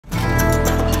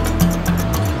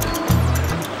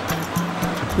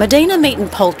Medina Meat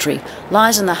and Poultry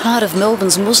lies in the heart of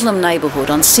Melbourne's Muslim neighbourhood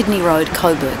on Sydney Rd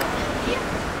Coburg.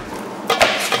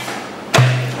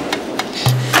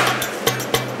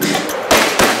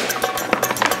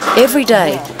 Every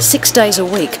day, 6 days a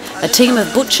week, a team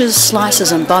of butchers,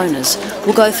 slicers and boners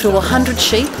will go through 100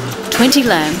 sheep, 20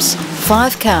 lambs,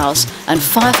 5 cows and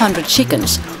 500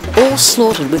 chickens, all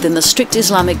slaughtered within the strict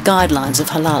Islamic guidelines of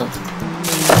halal.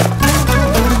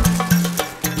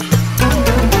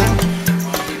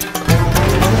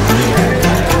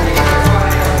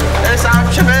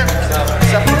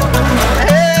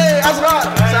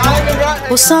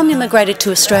 Hasam immigrated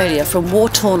to Australia from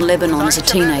war-torn Lebanon as a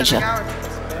teenager.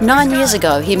 9 years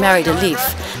ago he married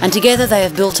Alif, and together they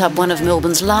have built up one of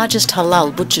Melbourne's largest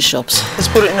halal butcher shops. Let's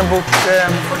put it in a book,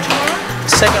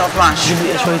 2nd of March.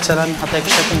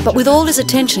 But with all his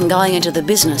attention going into the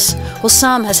business,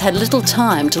 Hasam has had little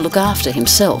time to look after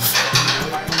himself.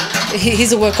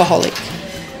 He's a workaholic,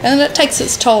 and it takes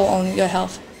its toll on your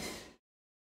health.